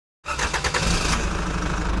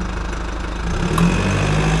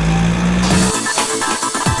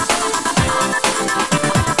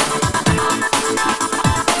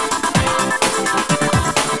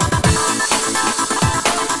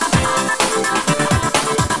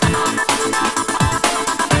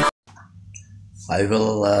I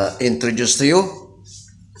will introduce to you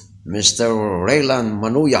Mr. Rayland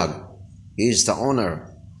Manuyag. He is the owner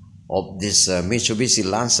of this Mitsubishi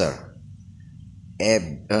Lancer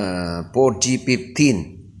 4G15.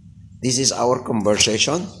 This is our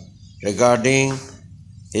conversation regarding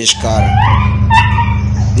his car.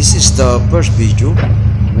 This is the first video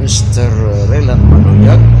Mr. Rayland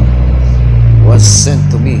Manuyag was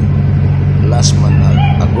sent to me last month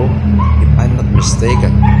ago, if I'm not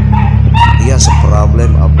mistaken. He has a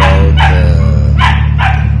problem about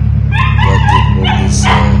what you call this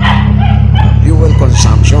fuel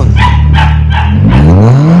consumption. I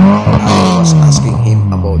was asking him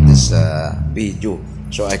about this video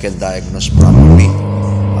so I can diagnose properly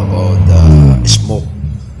about smoke.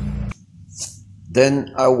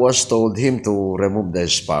 Then I was told him to remove the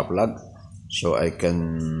spark plug so I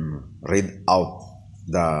can read out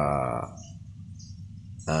the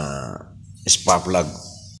spark plug.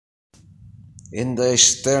 In the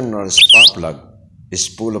external spark plug is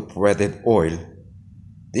full of wetted oil.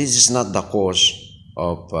 This is not the cause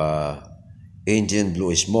of engine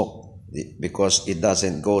blue smoke because it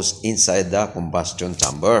doesn't go inside the combustion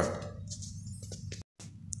chamber.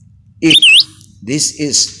 If this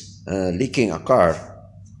is leaking a car,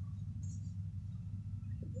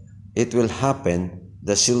 it will happen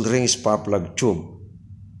the seal ring spark plug tube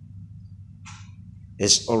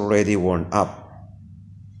is already worn up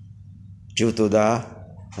due to the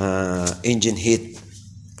engine heat.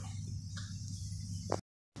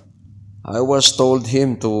 I was told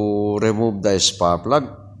him to remove the spark plug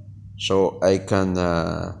so I can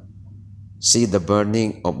see the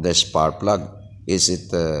burning of the spark plug. Is it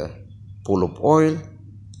full of oil,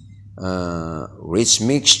 rich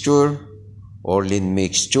mixture, or lean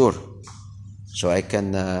mixture? So I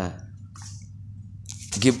can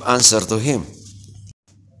give answer to him.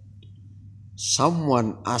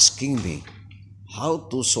 Someone asking me how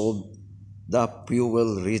to solve the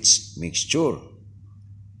fuel-rich mixture.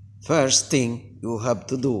 First thing you have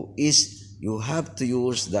to do is you have to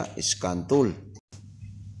use the scan tool.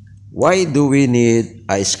 Why do we need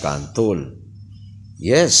a scan tool?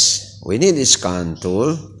 Yes, we need a scan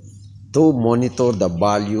tool to monitor the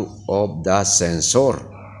value of the sensor.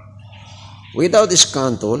 Without a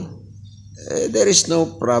scan tool, there is no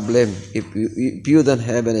problem if you don't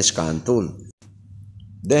have a scan tool.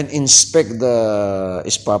 Then inspect the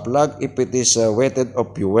spark plug if it is wetted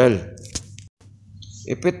of fuel.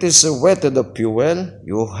 If it is wetted of fuel,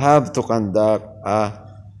 you have to conduct a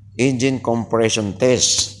engine compression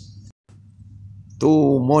test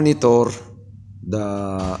to monitor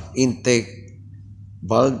the intake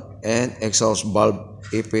valve and exhaust valve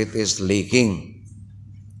if it is leaking.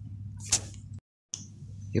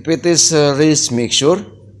 If it is rich mixture,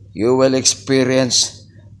 you will experience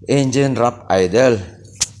engine rough idle.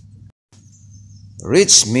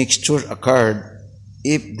 Rich mixture occurred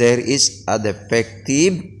if there is a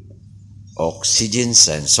defective oxygen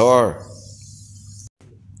sensor,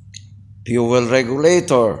 fuel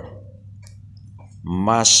regulator,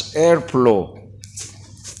 mass airflow,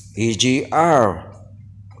 EGR.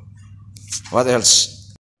 What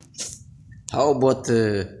else? How about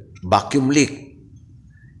vacuum leak,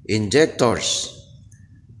 injectors?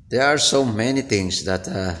 There are so many things that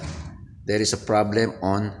there is a problem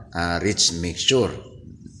on rich mixture.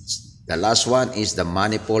 The last one is the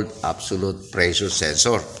manifold absolute pressure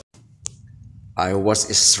sensor. I was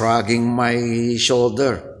shrugging my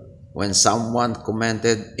shoulder when someone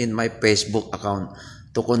commented in my Facebook account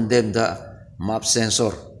to condemn the MAP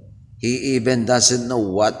sensor. He even doesn't know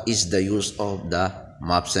what is the use of the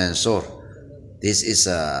MAP sensor. This is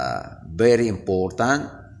very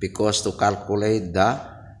important because to calculate the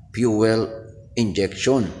fuel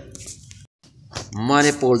injection.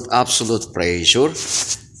 Manifold absolute pressure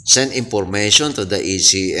send information to the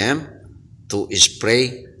ECM to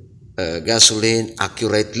spray gasoline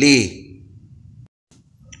accurately.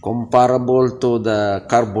 Comparable to the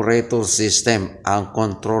carburetor system,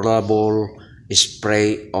 uncontrollable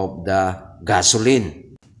spray of the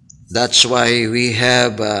gasoline. That's why we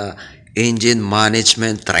have engine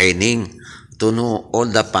management training to know all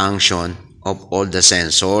the function of all the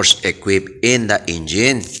sensors equipped in the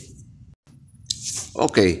engine.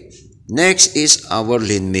 Okay, next is our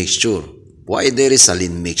lean mixture. Why there is a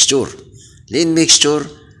lean mixture? Lean mixture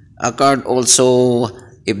occurred also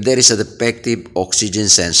if there is a defective oxygen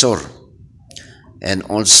sensor and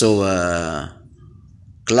also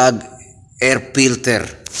clogged air filter.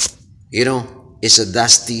 You know, it's a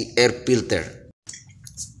dusty air filter.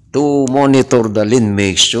 To monitor the lean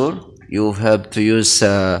mixture, you have to use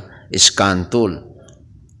a scan tool.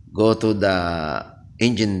 Go to the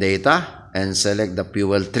engine data and select the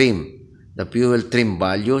fuel trim. the fuel trim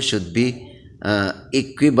value should be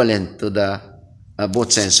equivalent to the both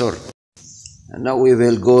sensor. And now we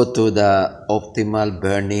will go to the optimal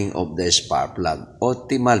burning of the spark plug.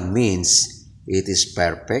 Optimal means it is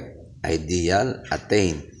perfect, ideal,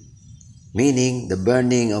 attained. Meaning the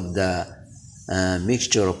burning of the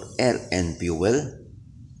mixture of air and fuel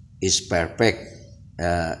is perfect.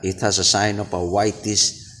 It has a sign of a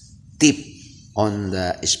whitish tip on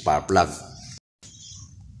the spark plug.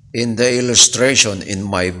 In the illustration in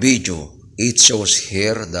my video, it shows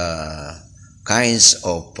here the kinds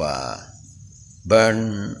of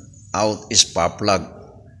burn out spark plug.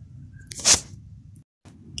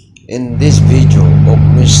 In this video of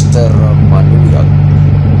Mr. Manuyag,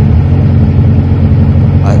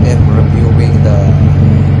 I am reviewing the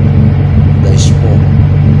smoke.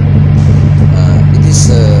 It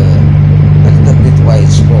is a little bit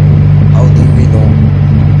white smoke. How do we know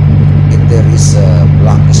if there is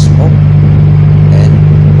black smoke and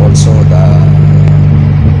also the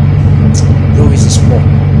bluish smoke?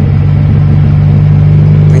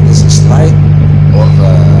 If it is slight or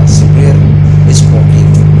severe smoking.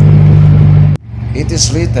 It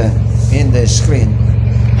is written in the screen.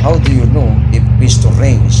 How do you know if piston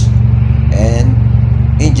rings and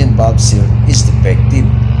engine valve seal is defective?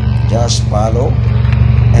 Just follow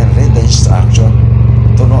and read the instruction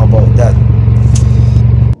to know about that.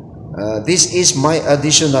 This is my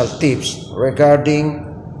additional tips regarding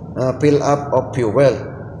fill up of fuel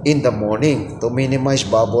in the morning to minimize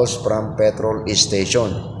bubbles from petrol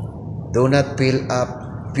station. Do not fill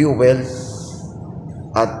up fuel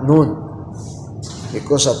at noon,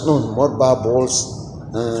 because at noon more bubbles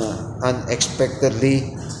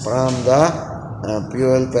unexpectedly from the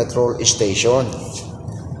fuel petrol station.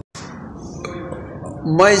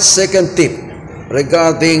 My second tip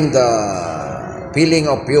regarding the filling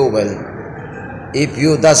of fuel, if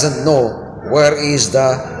you doesn't know where is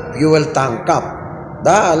the fuel tank cap,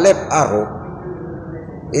 the left arrow,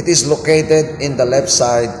 it is located in the left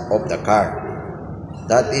side of the car.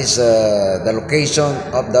 That is the location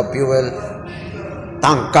of the fuel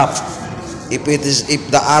tank cap. If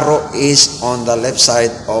the arrow is on the left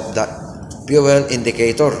side of the fuel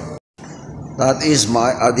indicator. That is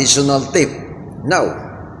my additional tip. Now,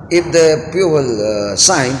 if the fuel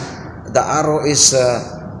sign, the arrow is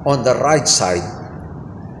on the right side,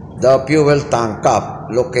 the fuel tank cap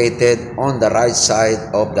located on the right side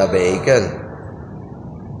of the vehicle,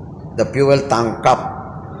 the fuel tank cap.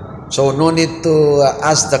 So no need to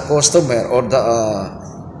ask the customer or the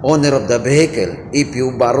owner of the vehicle, if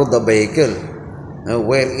you borrow the vehicle,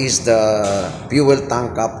 where is the fuel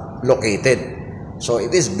tank cap located. So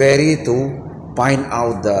it is very to find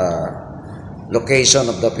out the location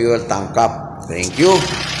of the fuel tank cap. Thank you.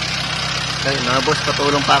 Okay, mga boss,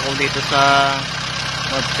 patulong pa ako dito sa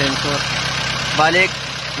map sensor. Balik,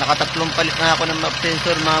 nakatatlong palit na ako ng map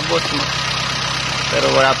sensor, mga boss. Pero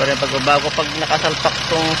wala pa rin pagbabago. Pag nakasalpak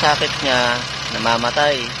tong sakit niya,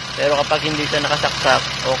 namamatay. Pero kapag hindi siya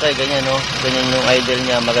nakasaksak, okay, ganyan, no? Ganyan yung idle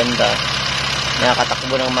niya, maganda.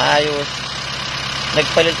 Nakakatakbo ng maayos.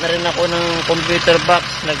 Nagpalit na rin ako ng computer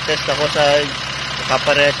box. Nagtest ako sa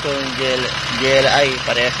kaparehas ko yung GLI.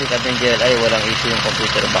 Parehas din kami yung GLI. Walang issue yung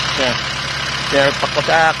computer box niya. Sinalpak ko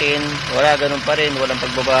sa akin, wala, ganun pa rin. Walang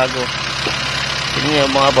pagbabago. Tignan nyo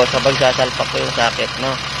mga boss, kapag sasalpak ko yung sakit,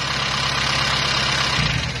 no?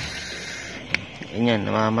 Ganyan,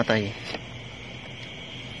 namamatay.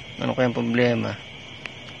 Ano kayang problema?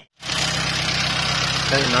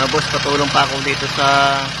 Okay, mga boss, patulong pa ako dito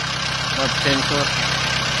sa map sensor.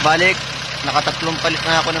 Balik, nakatatlong palit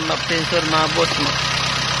na ako ng map sensor, mga boss.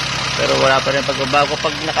 Pero wala pa rin pagbabago.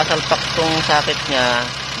 Pag nakasalpak tong sakit niya,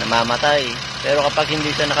 namamatay. Pero kapag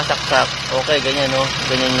hindi siya nakasaksak, okay, ganyan, no?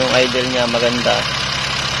 Ganyan yung idle niya, maganda.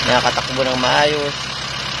 Nakakatakbo ng maayos.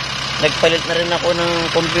 Nagpalit na rin ako ng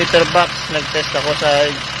computer box. Nagtest ako sa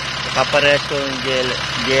kaparehas ko yung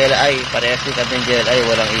GLI. Parehas din kami yung GLI.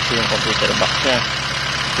 Walang issue yung computer box niya.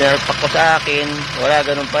 Sinalpak ko sa akin, wala,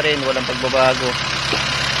 ganun pa rin. Walang pagbabago.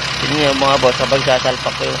 Tignan nyo mga boss, kapag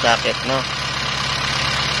sasalpak ko yung sakit, no?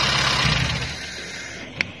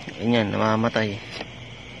 Ganyan, namamatay.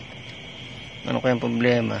 Ano kayang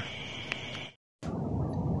problema?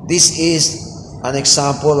 This is an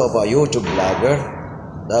example of a YouTube vlogger.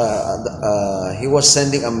 He was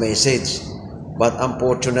sending a message, but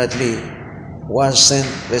unfortunately wasn't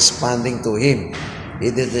responding to him.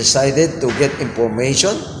 He decided to get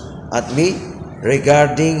information at me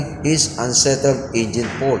regarding his unsettled engine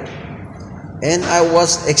fault, and I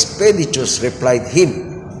was expeditious, replied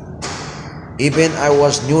him. Even I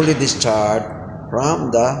was newly discharged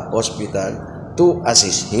from the hospital to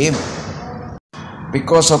assist him.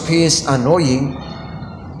 because of his annoying,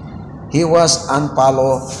 he was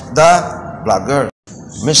unfollow the vlogger.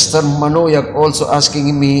 Mr. Manuyag also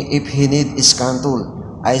asking me if he need scan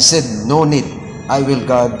tool. I said, no need. I will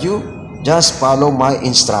guide you. Just follow my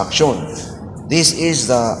instruction. This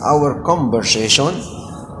is our conversation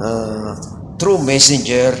through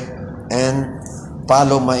Messenger, and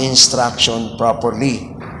follow my instruction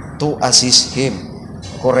properly to assist him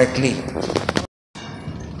correctly.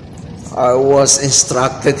 I was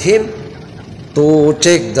instructed him to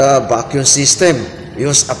check the vacuum system.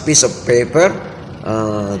 Use a piece of paper.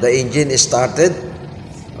 The engine is started.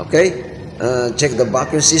 Okay. Check the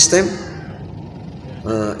vacuum system.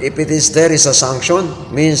 If there is a sanction,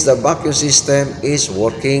 means the vacuum system is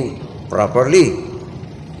working properly.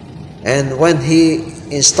 And when he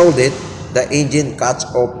installed it, the engine cuts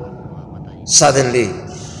off suddenly.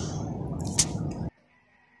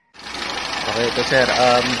 Okay ito sir,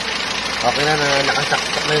 okay na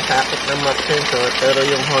nakasaksak na yung sakit ng map sensor, pero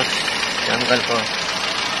yung hose, tanggal ko.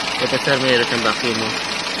 Ito sir, mayroon ng vacuum mo.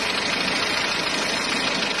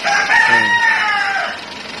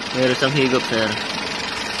 Mayroon siyang higop sir.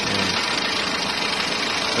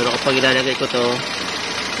 Pero kapag ilalagay ko to,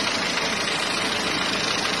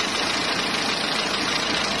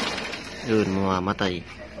 yun, mamamatay.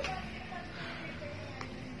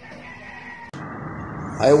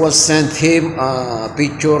 I will send him a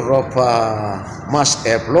picture of mass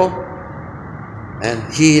airflow, and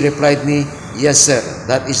he replied me, yes sir,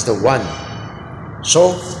 that is the one.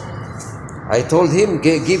 So I told him,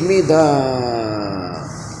 give me the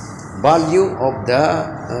value of the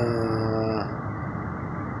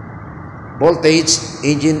voltage,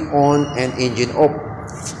 engine on and engine off.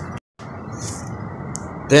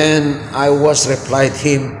 Then I was replied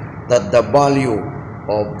him that the value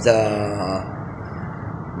of the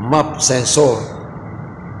map sensor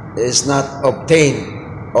is not obtained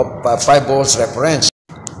of 5 volts reference.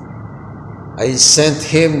 I sent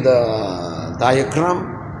him the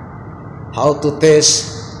diagram how to test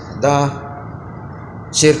the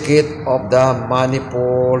circuit of the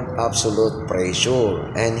manifold absolute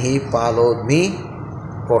pressure, and he followed me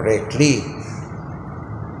correctly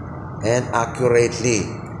and accurately.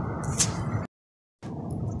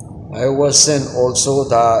 I was sent also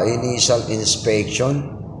the initial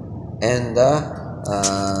inspection and the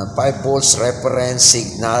 5 volts reference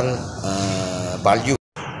signal value.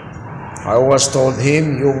 I was told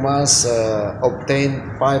him you must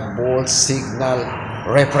obtain 5 volts signal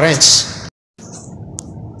reference.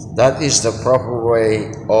 That is the proper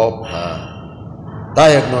way of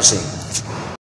diagnosing